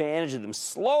take advantage of them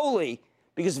slowly,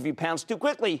 because if you pounce too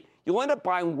quickly, you'll end up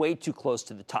buying way too close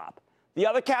to the top. The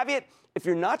other caveat, if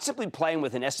you're not simply playing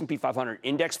with an S&P 500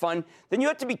 index fund, then you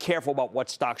have to be careful about what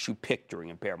stocks you pick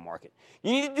during a bear market.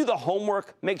 You need to do the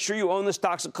homework, make sure you own the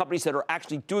stocks of companies that are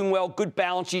actually doing well, good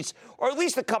balance sheets, or at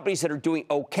least the companies that are doing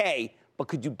okay, but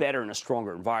could do better in a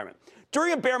stronger environment.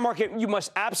 During a bear market, you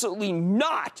must absolutely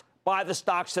not buy the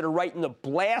stocks that are right in the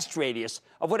blast radius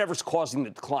of whatever's causing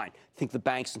the decline. Think the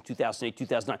banks in 2008,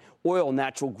 2009, oil and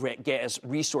natural gas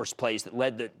resource plays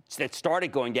that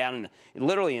started going down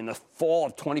literally in the fall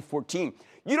of 2014.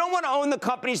 You don't want to own the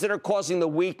companies that are causing the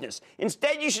weakness.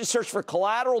 Instead, you should search for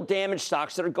collateral damage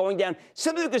stocks that are going down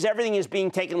simply because everything is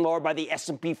being taken lower by the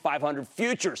S&P 500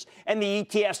 futures and the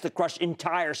ETFs that crush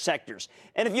entire sectors.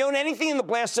 And if you own anything in the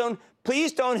blast zone,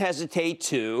 please don't hesitate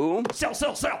to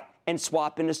sell. And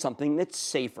swap into something that's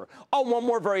safer. Oh, one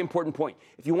more very important point.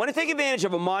 If you want to take advantage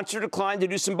of a monster decline to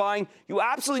do some buying, you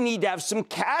absolutely need to have some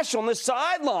cash on the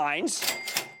sidelines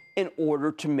in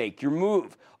order to make your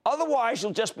move. Otherwise,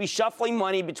 you'll just be shuffling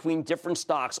money between different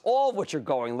stocks, all of which are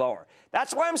going lower.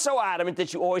 That's why I'm so adamant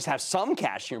that you always have some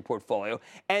cash in your portfolio.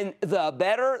 And the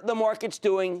better the market's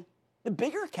doing, the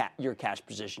bigger your cash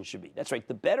position should be. That's right,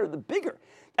 the better, the bigger.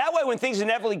 That way, when things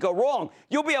inevitably go wrong,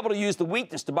 you'll be able to use the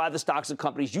weakness to buy the stocks of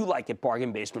companies you like at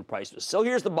bargain basement prices. So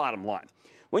here's the bottom line.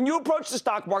 When you approach the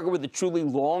stock market with a truly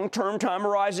long-term time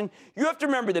horizon, you have to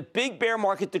remember that big bear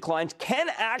market declines can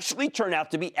actually turn out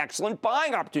to be excellent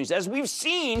buying opportunities, as we've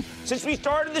seen since we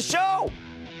started the show,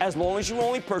 as long as you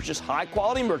only purchase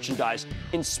high-quality merchandise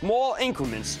in small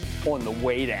increments on the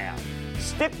way down.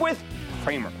 Stick with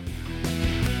Cramer.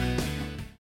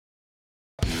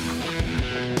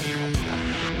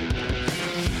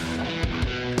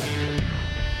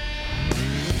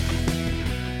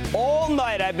 All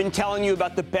night, I've been telling you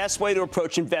about the best way to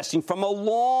approach investing from a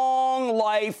long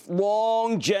life,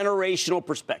 long generational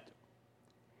perspective.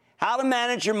 How to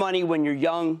manage your money when you're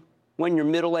young, when you're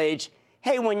middle-aged.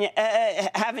 Hey, when you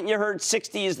haven't you heard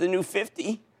 60 is the new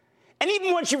 50? And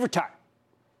even once you've retired.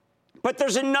 But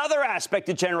there's another aspect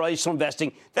of generational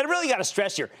investing that I really got to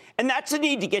stress here, and that's the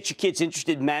need to get your kids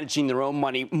interested in managing their own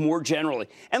money more generally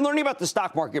and learning about the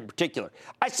stock market in particular.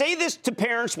 I say this to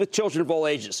parents with children of all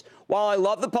ages. While I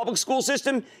love the public school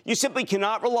system, you simply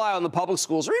cannot rely on the public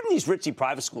schools, or even these ritzy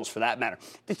private schools for that matter,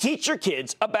 to teach your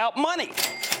kids about money.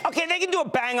 Okay, they can do a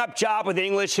bang-up job with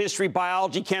English, history,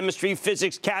 biology, chemistry,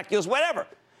 physics, calculus, whatever.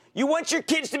 You want your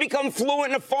kids to become fluent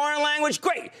in a foreign language?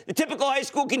 Great. The typical high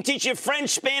school can teach you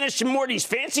French, Spanish, and more of these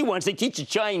fancy ones. They teach you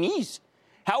Chinese.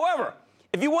 However,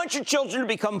 if you want your children to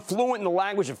become fluent in the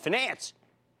language of finance,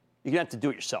 you're going to have to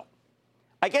do it yourself.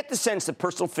 I get the sense that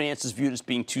personal finance is viewed as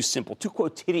being too simple, too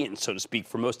quotidian, so to speak,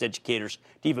 for most educators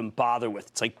to even bother with.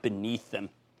 It's like beneath them.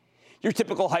 Your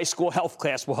typical high school health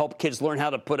class will help kids learn how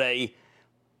to put a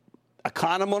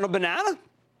condom on a banana.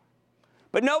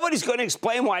 But nobody's going to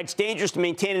explain why it's dangerous to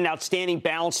maintain an outstanding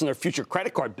balance in their future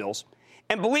credit card bills.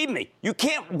 And believe me, you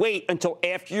can't wait until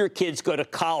after your kids go to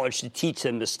college to teach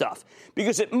them this stuff.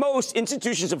 Because at most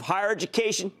institutions of higher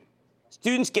education,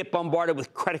 students get bombarded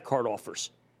with credit card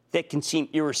offers that can seem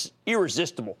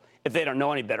irresistible if they don't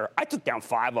know any better. I took down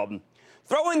 5 of them.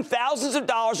 Throw in thousands of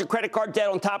dollars of credit card debt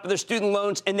on top of their student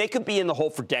loans, and they could be in the hole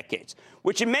for decades,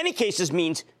 which in many cases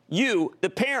means you, the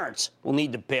parents, will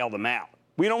need to bail them out.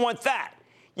 We don't want that.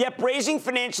 Yet raising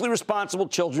financially responsible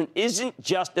children isn't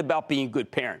just about being a good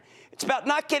parent. It's about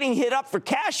not getting hit up for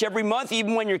cash every month,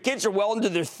 even when your kids are well into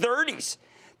their 30s.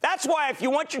 That's why if you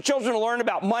want your children to learn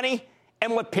about money,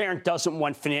 and what parent doesn't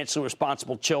want financially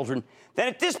responsible children, then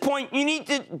at this point, you need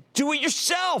to do it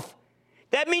yourself.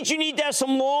 That means you need to have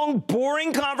some long,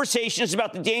 boring conversations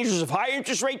about the dangers of high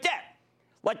interest rate debt,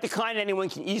 like the kind anyone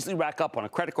can easily rack up on a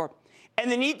credit card,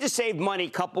 and the need to save money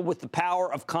coupled with the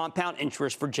power of compound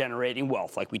interest for generating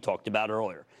wealth, like we talked about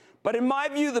earlier. But in my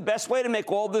view, the best way to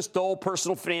make all this dull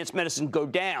personal finance medicine go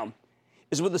down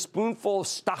is with a spoonful of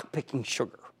stock-picking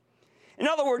sugar. In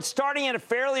other words, starting at a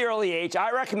fairly early age,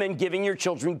 I recommend giving your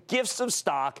children gifts of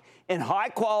stock in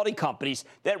high-quality companies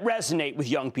that resonate with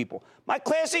young people. My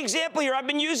classic example here, I've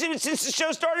been using it since the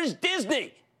show started, is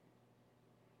Disney.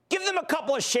 Give them a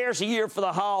couple of shares a year for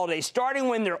the holidays, starting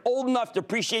when they're old enough to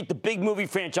appreciate the big movie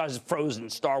franchises, Frozen,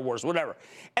 Star Wars, whatever.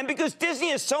 And because Disney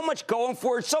has so much going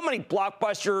for it, so many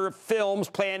blockbuster films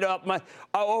planned up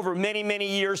over many, many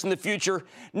years in the future,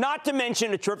 not to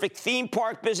mention a terrific theme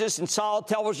park business and solid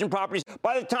television properties,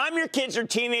 by the time your kids are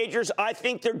teenagers, I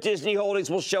think their Disney holdings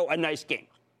will show a nice gain.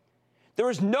 There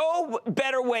is no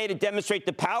better way to demonstrate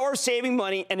the power of saving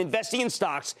money and investing in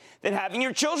stocks than having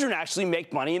your children actually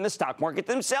make money in the stock market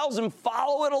themselves and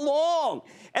follow it along.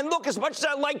 And look, as much as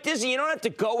I like Disney, you don't have to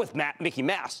go with Mickey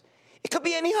Mouse. It could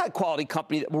be any high-quality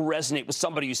company that will resonate with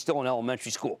somebody who's still in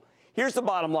elementary school. Here's the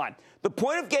bottom line. The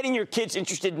point of getting your kids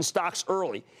interested in stocks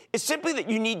early is simply that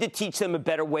you need to teach them a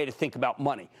better way to think about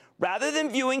money. Rather than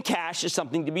viewing cash as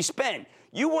something to be spent,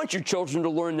 you want your children to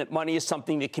learn that money is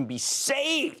something that can be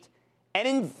saved and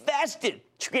invested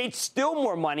to create still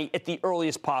more money at the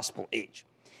earliest possible age.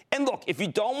 And look, if you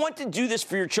don't want to do this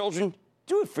for your children,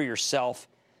 do it for yourself.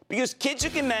 Because kids who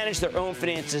can manage their own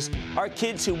finances are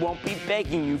kids who won't be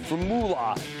begging you for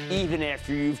moolah even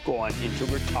after you've gone into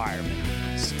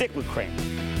retirement. Stick with Cramer.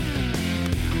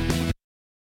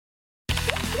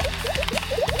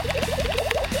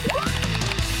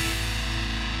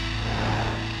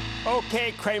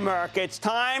 Okay, Cramerica, it's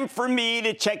time for me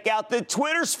to check out the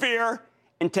Twitter sphere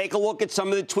and take a look at some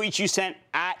of the tweets you sent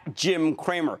at Jim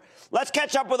Cramer. Let's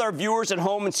catch up with our viewers at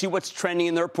home and see what's trending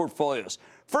in their portfolios.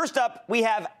 First up, we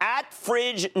have at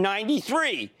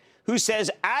Fridge93, who says,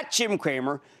 at Jim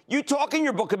Cramer, you talk in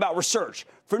your book about research.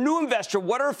 For new investor,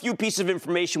 what are a few pieces of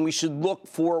information we should look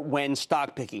for when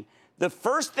stock picking? The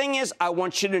first thing is I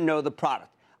want you to know the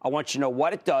product. I want you to know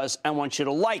what it does. I want you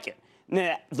to like it.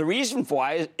 Now, the reason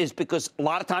why is because a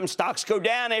lot of times stocks go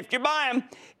down after you buy them.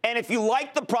 And if you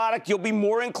like the product, you'll be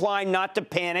more inclined not to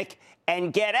panic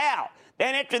and get out.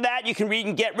 Then after that, you can read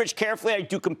and Get Rich Carefully. I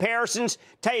do comparisons,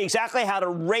 tell you exactly how to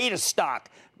rate a stock.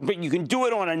 But you can do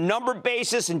it on a number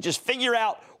basis and just figure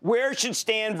out where it should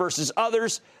stand versus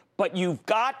others. But you've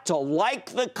got to like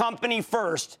the company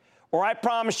first, or I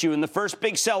promise you, in the first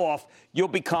big sell-off, you'll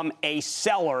become a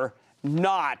seller,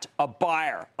 not a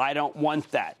buyer. I don't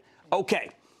want that. Okay.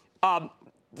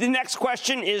 The next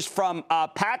question is from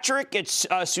Patrick. It's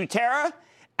Sutera,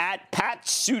 at Pat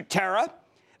Sutera.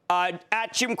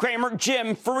 At Jim Cramer,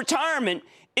 Jim, for retirement,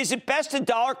 is it best to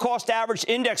dollar cost average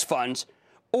index funds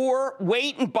or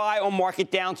wait and buy on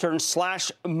market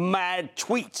downturns / mad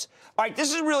tweets? All right,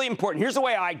 this is really important. Here's the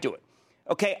way I do it.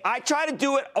 Okay, I try to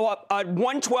do it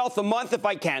 1/12 a month if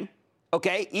I can.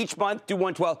 Okay, each month do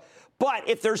 1/12. But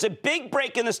if there's a big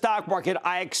break in the stock market,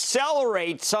 I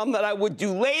accelerate some that I would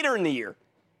do later in the year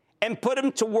and put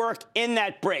them to work in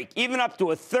that break, even up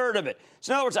to a third of it.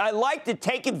 So in other words, I like to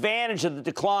take advantage of the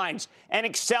declines and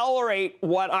accelerate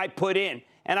what I put in.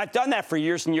 And I've done that for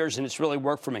years and years, and it's really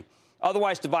worked for me.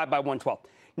 Otherwise, divide by 1/12.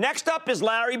 Next up is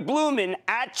Larry Blumen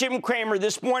at Jim Cramer.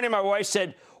 This morning, my wife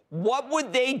said, what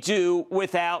would they do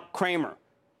without Cramer?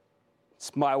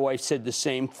 My wife said the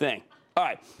same thing. All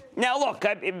right. Now, look,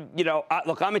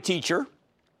 I'm a teacher.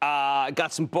 I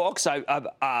got some books.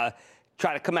 I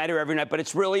try to come out here every night, but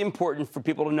it's really important for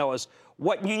people to know is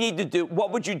what you need to do.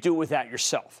 What would you do without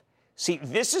yourself? See,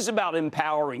 this is about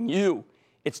empowering you.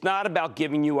 It's not about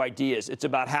giving you ideas. It's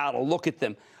about how to look at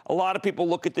them. A lot of people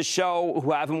look at the show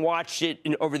who haven't watched it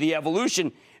over the evolution,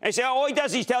 and they say, oh, all he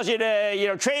does is he tells you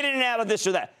to, trade in and out of this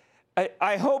or that.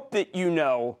 I hope that you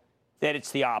know that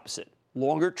it's the opposite.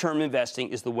 Longer-term investing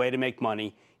is the way to make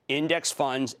money. Index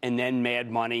funds and then mad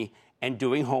money and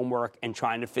doing homework and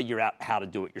trying to figure out how to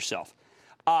do it yourself.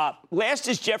 Last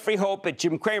is Jeffrey Hope at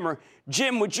Jim Cramer.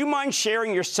 Jim, would you mind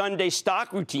sharing your Sunday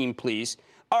stock routine, please?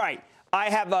 All right.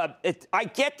 I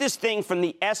get this thing from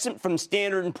from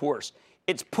Standard & Poor's.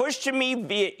 It's pushed to me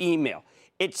via email.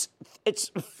 It's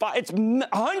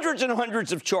hundreds and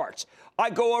hundreds of charts. I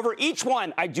go over each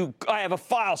one. I have a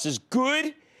file that says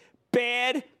good,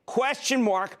 bad, question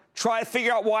mark, try to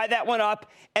figure out why that went up,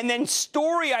 and then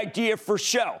story idea for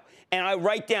show. And I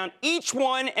write down each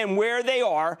one and where they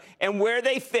are and where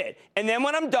they fit. And then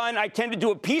when I'm done, I tend to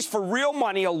do a piece for real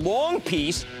money, a long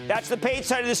piece. That's the paid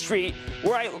side of the street,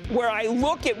 where I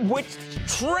look at which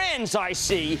trends I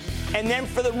see. And then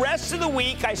for the rest of the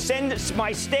week, I send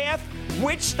my staff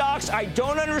which stocks I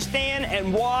don't understand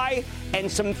and why, and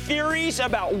some theories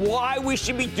about why we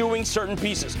should be doing certain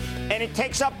pieces. And it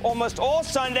takes up almost all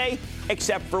Sunday,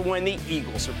 except for when the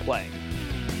Eagles are playing.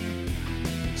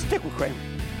 Stick with Cramer.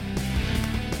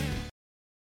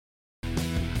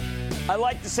 I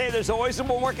like to say there's always a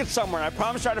bull market somewhere, and I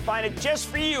promise I'll try to find it just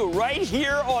for you right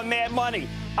here on Mad Money.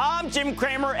 I'm Jim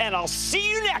Cramer, and I'll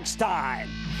see you next time.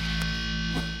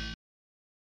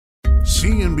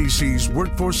 CNBC's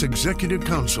Workforce Executive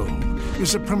Council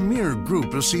is a premier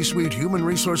group of C-suite human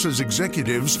resources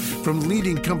executives from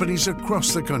leading companies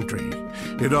across the country.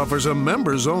 It offers a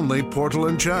members-only portal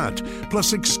and chat,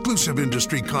 plus exclusive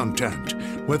industry content,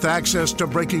 with access to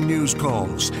breaking news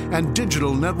calls and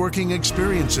digital networking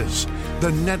experiences.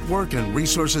 The network and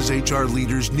resources HR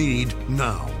leaders need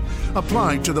now.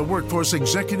 Apply to the Workforce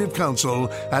Executive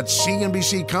Council at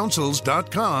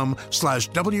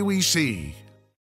cnbccouncils.com/WEC.